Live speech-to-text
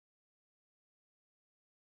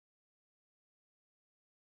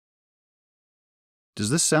Does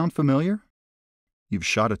this sound familiar? You've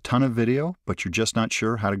shot a ton of video, but you're just not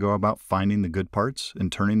sure how to go about finding the good parts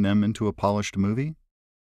and turning them into a polished movie?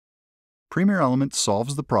 Premiere Elements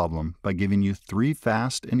solves the problem by giving you 3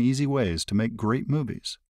 fast and easy ways to make great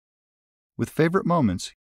movies. With Favorite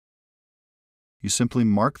Moments, you simply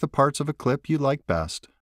mark the parts of a clip you like best.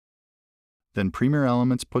 Then Premiere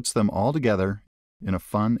Elements puts them all together in a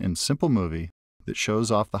fun and simple movie that shows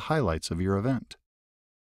off the highlights of your event.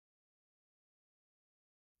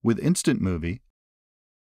 With Instant Movie,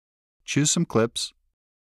 choose some clips,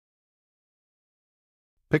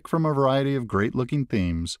 pick from a variety of great-looking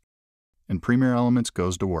themes, and Premiere Elements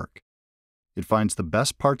goes to work. It finds the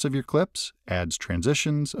best parts of your clips, adds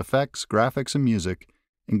transitions, effects, graphics, and music,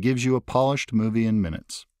 and gives you a polished movie in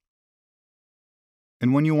minutes.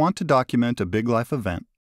 And when you want to document a big life event,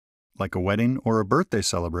 like a wedding or a birthday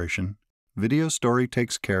celebration, Video Story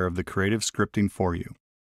takes care of the creative scripting for you.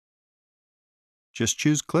 Just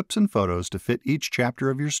choose clips and photos to fit each chapter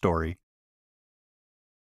of your story,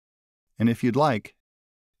 and if you'd like,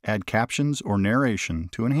 add captions or narration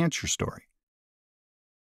to enhance your story.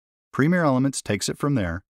 Premiere Elements takes it from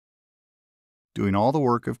there, doing all the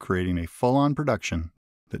work of creating a full-on production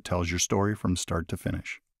that tells your story from start to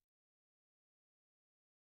finish.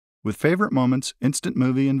 With Favorite Moments, Instant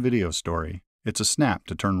Movie, and Video Story, it's a snap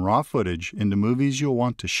to turn raw footage into movies you'll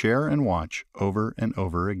want to share and watch over and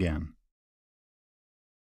over again.